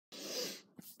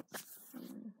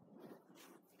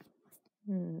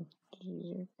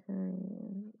These are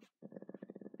kind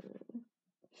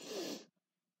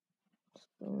what's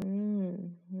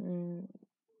going on?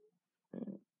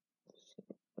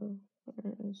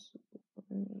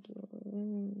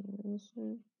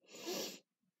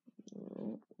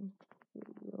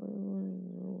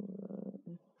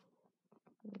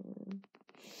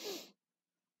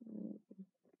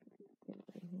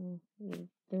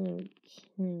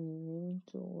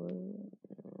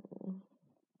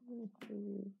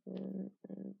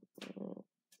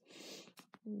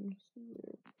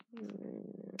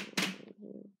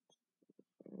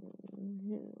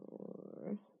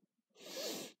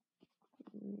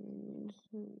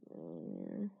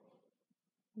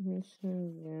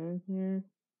 Down here.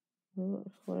 Oh,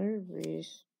 flare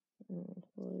breeze.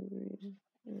 Flare breeze.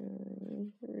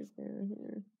 Right down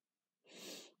here.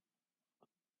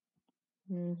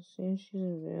 See if she's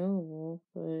available,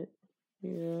 but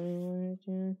you really want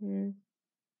her down here?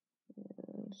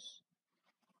 Yes.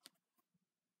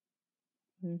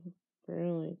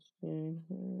 Barely doing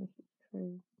here.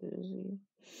 She's busy.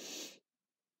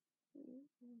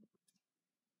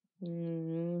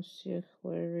 Let's see if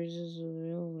flare breeze is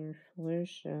available or flare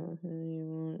shot. How do you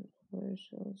want flare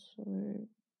shots for?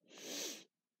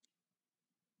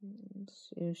 Let's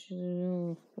see if she's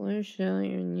available. Flare shot,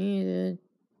 you're needed.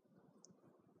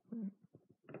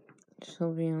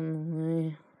 She'll be on the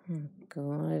way. Oh,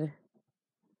 God.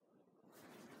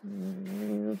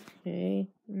 Okay.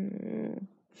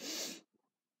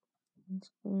 What's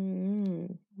going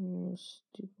on? Oh,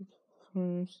 stupid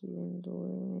pharmacy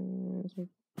window. It's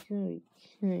like, God, you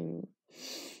can't.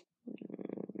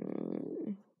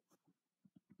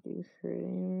 You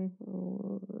hurting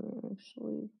all over,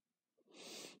 actually.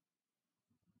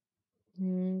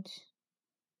 And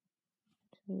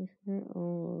to hurt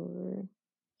all over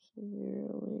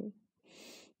severely.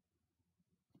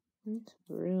 It's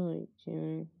really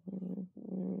doing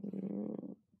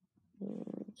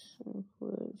some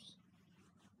clips.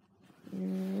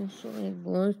 So I'd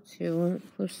love to. What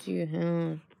clips do you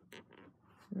have?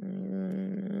 I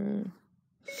don't know.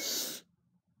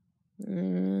 I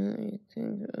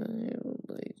think I would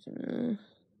like to know.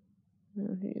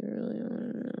 If you really want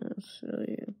to know, I'll show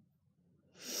you.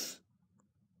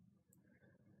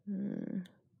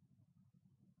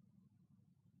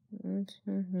 What's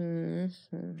happening this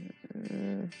one?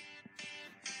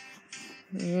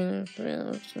 I'm gonna find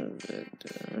out some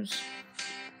victims.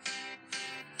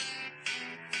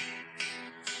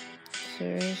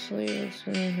 Seriously, what's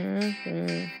gonna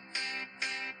happen?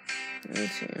 It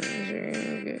seems you're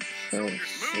gonna get killed.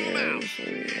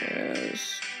 Seriously, yes.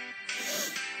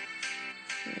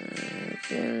 Oh my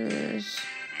goodness.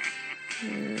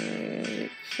 You're gonna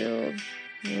get killed.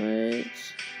 What?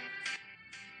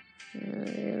 You're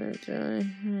gonna die.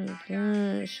 Oh my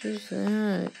gosh, who's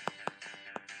that?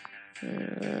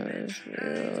 That is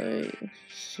really,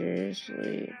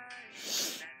 seriously,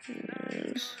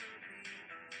 nice.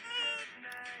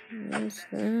 What's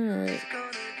that?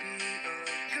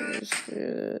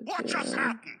 What just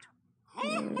happened?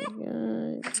 Oh my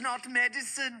god. That's not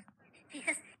medicine.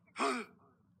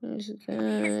 What's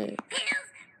that?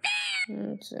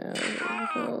 That's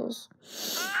pills.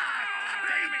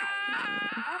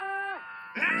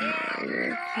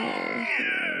 You're okay.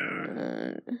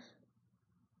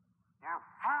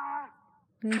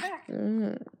 What's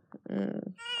that?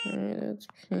 Okay, that's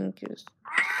Pinkus.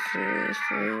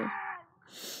 Seriously?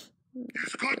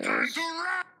 It's good time to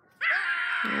run.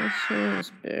 That sounds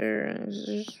better.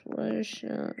 Just flare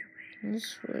shot.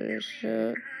 This flare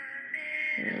shot.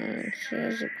 She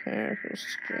has a powerful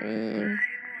scream.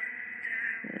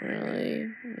 Really?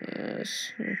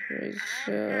 Yes, I'm afraid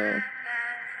so.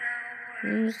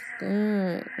 Who's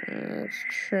that? That's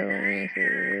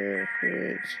Troublemaker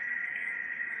Refuge.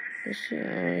 She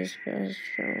always has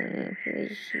Troublemaker,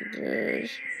 she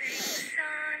does.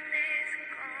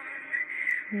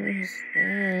 Who's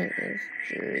that? That's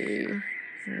dirty.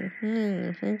 I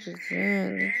think it's that.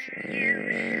 That's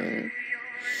right.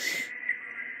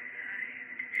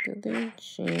 Did they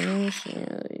change?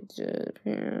 Yeah, they did,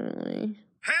 apparently.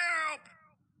 Help!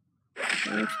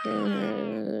 Let's get out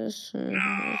of this one.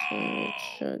 Let's get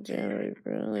shut down right,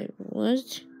 Burley. What?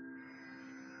 Is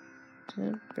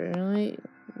that Burley?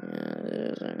 Yeah, it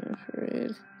is, I'm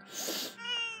afraid.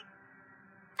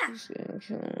 She's gonna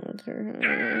kill him with her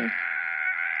honey.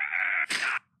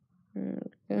 Oh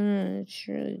god, it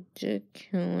surely did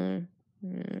kill him.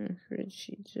 Yeah, I'm afraid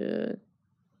she did.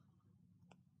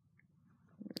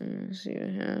 Let's see what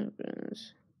happens.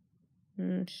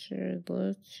 I'm sure I'd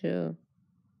love to.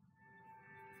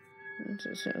 I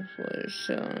just have flare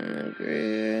shot on the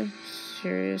grave.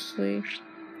 Seriously?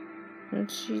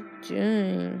 What's she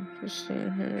doing? She's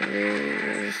saying her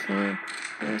really what's that?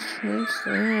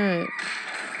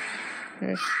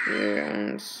 Her spirit on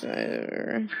the side of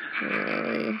her.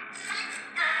 Really?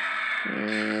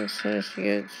 Yeah, so she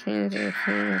got changing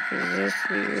from this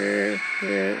weird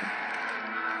grip.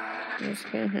 What's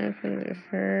gonna happen to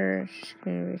her? She's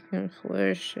gonna become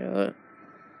Fluttershy.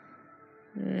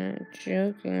 I'm not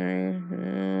joking right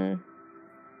now.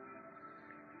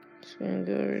 She's gonna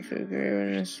go over to the grave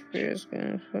and the spirit's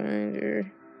gonna find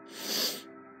her.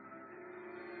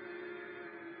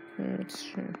 Let's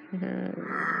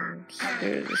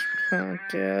spirit just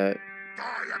popped out.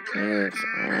 It looks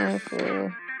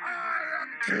awful.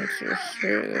 It's her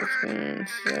spirit that's going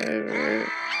inside of her.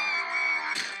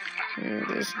 And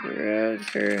just grabbed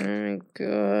her. Oh my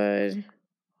god.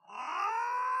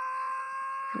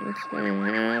 What's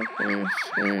gonna happen?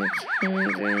 She's gonna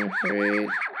change, I'm afraid.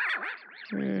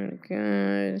 Oh my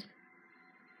god.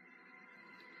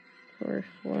 Poor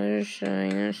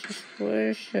Fluttershy. Now she's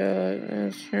Fluttershy.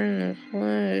 That's her in the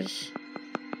flesh.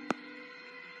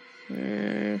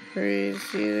 I'm afraid to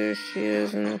see there she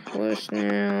is in the flesh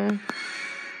now.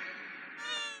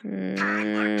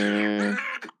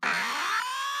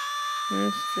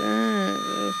 What's that?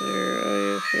 Those are all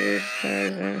your face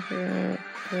stars. Oh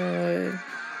god.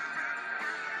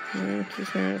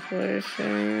 She's not Fluttershy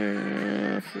or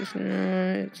no, she's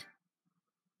not.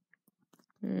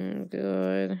 Oh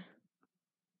god.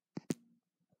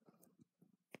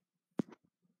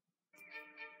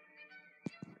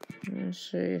 Let's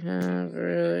see how it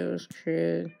really was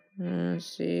created. Let's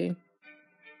see.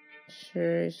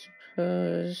 Sure, I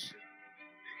suppose.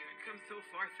 Come so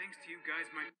far thanks to you guys,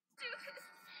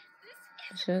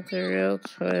 Is that the real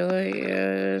Twilight? Yeah,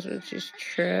 it is, but she's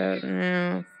trapped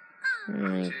now. Oh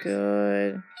my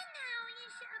god.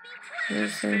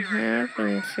 What's gonna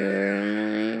happen to her,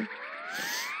 Emily?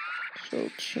 She'll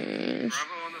change.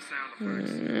 Bravo on the sound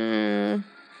effects.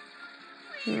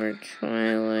 No. More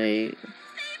Twilight.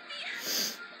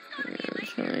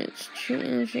 Twilight's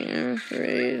changing, I'm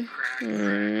afraid. Oh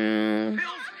no.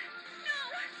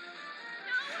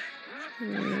 Oh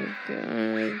my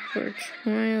god, poor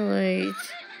Twilight.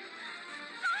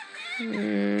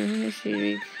 She's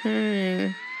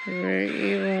becoming very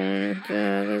evil. Oh my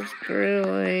god, that's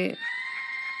brilliant.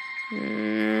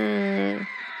 No.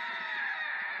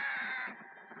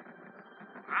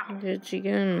 Did she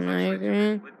get a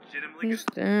migraine? Who's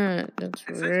that? That's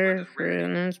rare for her,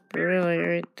 and that's brilliant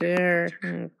right there.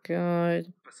 Oh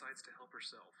god. Besides to help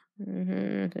herself.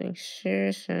 Nothing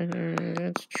serious.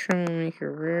 That's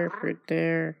troublemaker rare right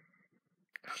there.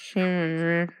 Shame on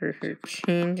rare for her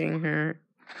changing her.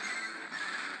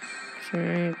 She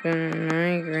might have been a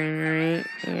migraine, right?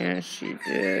 Yeah, she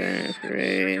did, I'm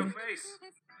afraid.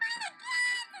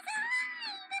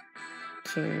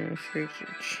 Team freaks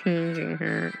are changing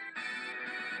her.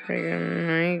 I got a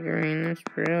migraine, that's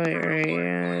brilliant, right?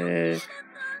 Yeah, it is.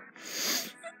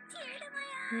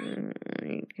 Oh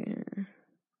my god.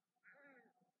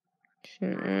 She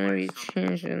didn't want to be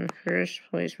changed in the first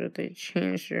place, but they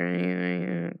changed her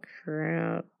anyway. Oh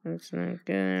crap. That's not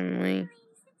good, Emily.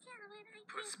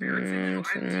 No,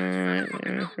 it's not,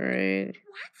 I'm afraid.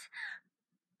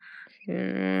 She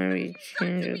didn't want to be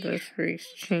changed, but those freaks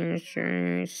changed her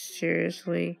anyway,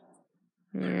 seriously.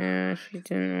 Yeah, she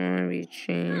didn't want to be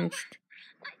changed.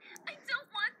 I don't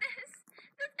want this.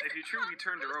 If you truly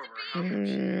turned her over, how come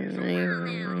she is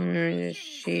aware?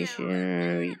 She didn't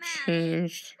want to be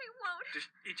changed. I won't. Just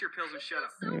eat your pills and shut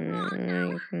up.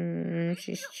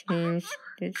 She's changed.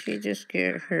 Did she just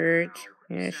get hurt?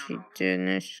 Yeah, she did.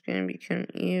 Now she's gonna become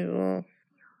evil.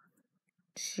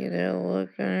 See that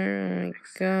look on her? Oh my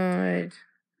god.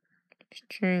 She's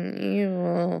turning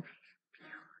evil.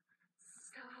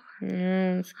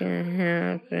 No, what's gonna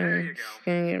happen? She's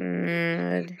gonna get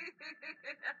mad.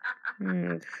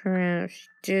 Oh crap, she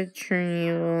did turn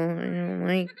evil. I don't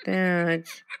like that. And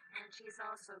she's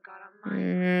also got a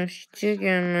migraine. No, she did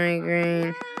get a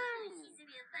migraine.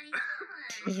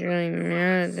 She's really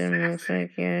mad at them, looks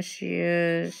like. Yeah, she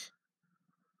is.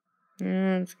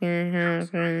 No, what's gonna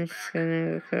happen? She's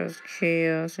gonna go cause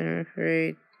chaos, I'm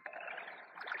afraid.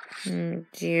 Oh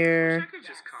dear. I could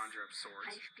just conjure up swords. I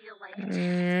feel like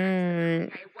No,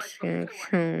 she's gonna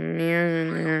kill a man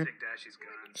in there. Take Dashy's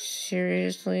gun.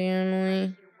 Seriously,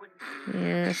 Emily?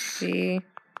 Yeah, see?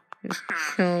 Just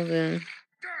killed him.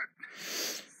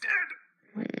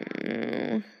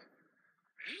 No.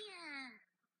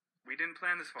 We didn't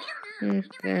plan this far. Who's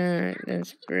that?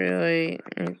 That's brilliant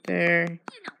right there. You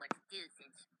know what to do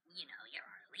since, you're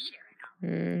our leader and all. I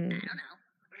don't know.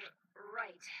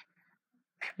 Right.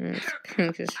 That's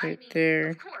Pincus right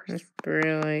there. That's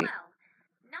brilliant. Well,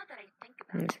 now that I think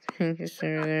There's Pinkus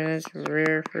over there. That's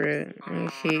rare fruit. I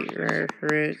hate rare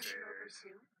fruit.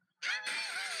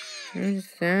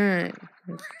 What's that?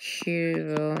 It's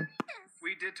Cutie.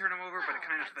 We did turn him over, but it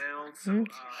kind of failed. It's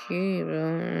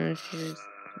Cutie. She's a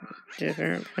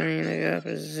different pony that got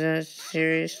possessed.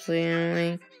 Seriously,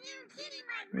 Emily?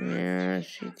 Yeah,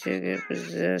 she did get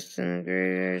possessed in the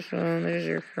graveyard. Well, there's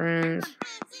her friends.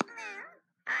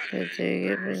 Did they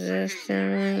get possessed,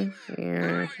 Emily? Yeah,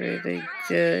 I'm afraid they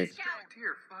did.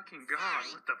 Dear fucking God,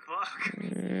 what the fuck?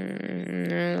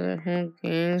 Now the whole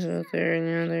gang's with her.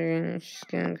 Now she's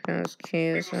gonna cause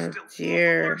chaos. Oh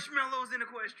dear. Marshmallows in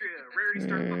Equestria. Rarity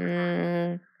start fucking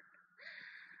No.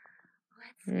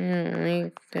 I don't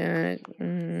like that.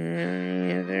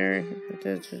 Either. But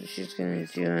that's what she's gonna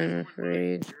do, I'm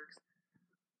afraid.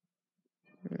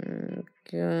 Oh,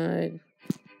 God.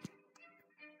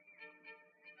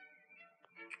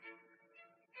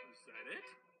 Is that it?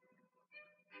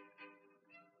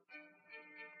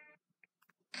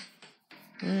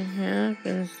 What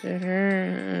happens to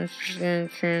her? Oh, she's gonna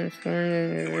transform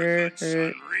into rare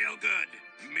fruit. Real good.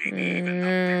 Maybe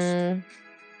No.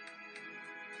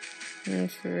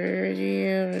 It's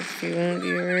Rarity, but she won't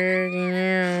be Rarity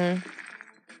now.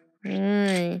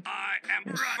 Why? I am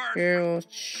The Rutger. spirit will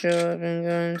show up and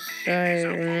go inside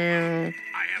her now.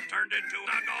 I have turned into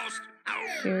a ghost.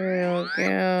 She will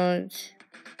out.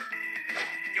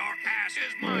 Your ass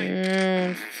is mine. No,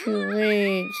 it's too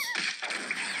late. It's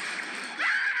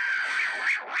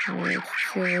too late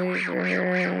for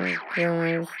her. Oh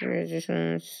God, Spirit just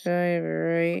went inside of her,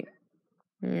 right?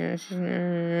 Yeah, she's not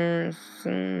a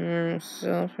normal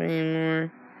self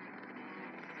anymore.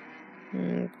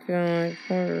 Oh God,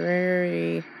 poor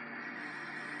Rarity.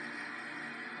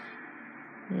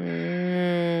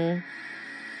 No.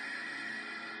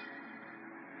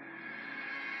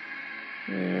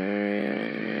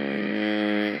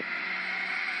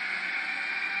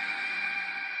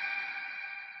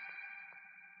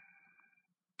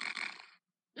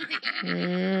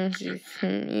 She's so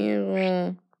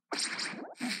evil.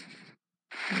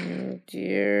 Oh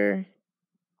dear.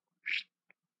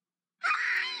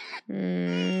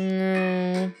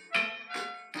 No.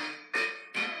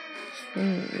 So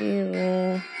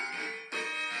evil.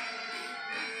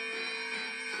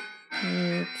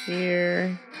 Oh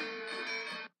dear.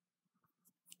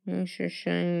 Thanks for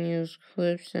showing me those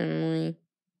clips, Emily.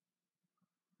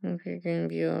 Hope you're gonna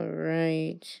be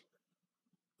alright.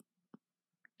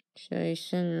 Should I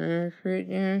send rare fruit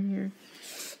down here?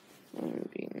 That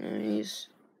would be nice.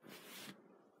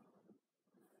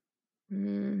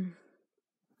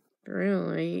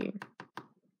 Really?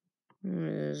 What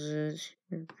is it?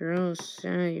 Your girl's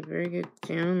sad. You better get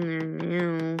down there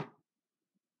now.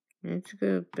 I have to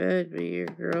go to bed, but your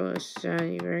girl is sad.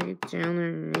 You better get down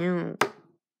there now.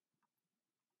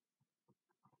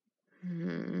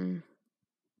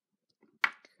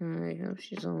 God, I hope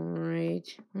she's alright.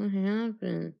 What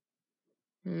happened?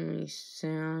 Emily's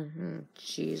sad. Oh,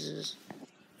 Jesus.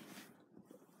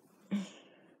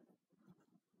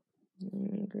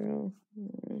 Girl.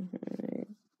 Alright.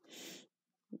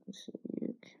 Let's see, you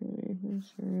okay?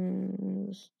 What's wrong?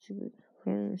 The stupid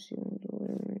pharmacy won't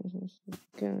deliver anything. You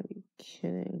gotta be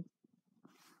kidding.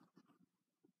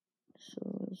 So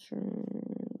what's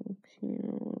wrong?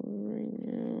 Piano right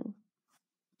now.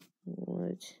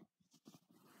 What?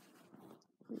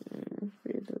 I'm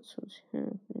afraid that's what's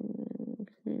happening.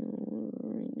 Piano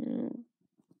right now.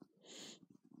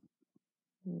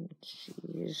 Oh,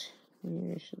 jeez.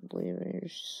 Maybe I should leave at your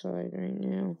side right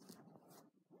now.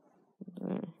 Would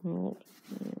that help?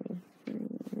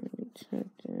 Maybe tuck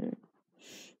that.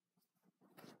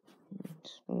 I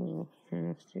suppose I'll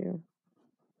have to.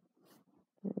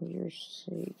 For your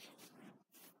sake.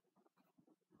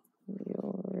 Be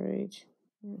alright.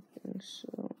 I think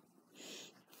so.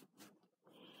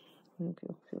 I think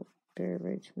you'll feel better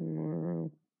by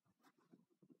tomorrow.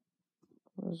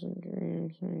 Pleasant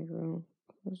dreams, my girl.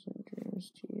 Pleasant dreams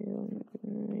to you and good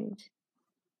night.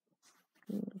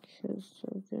 And the kids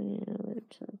tucked in, yeah, they're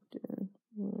tucked in.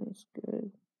 Well, that's good.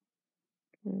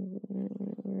 And good night,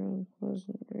 my girl.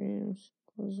 Pleasant dreams.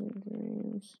 Pleasant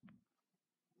dreams.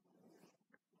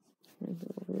 I think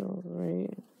it'll be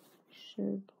alright.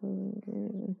 Should pleasant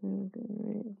dreams and have a good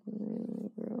night. Good night, my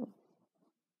girl.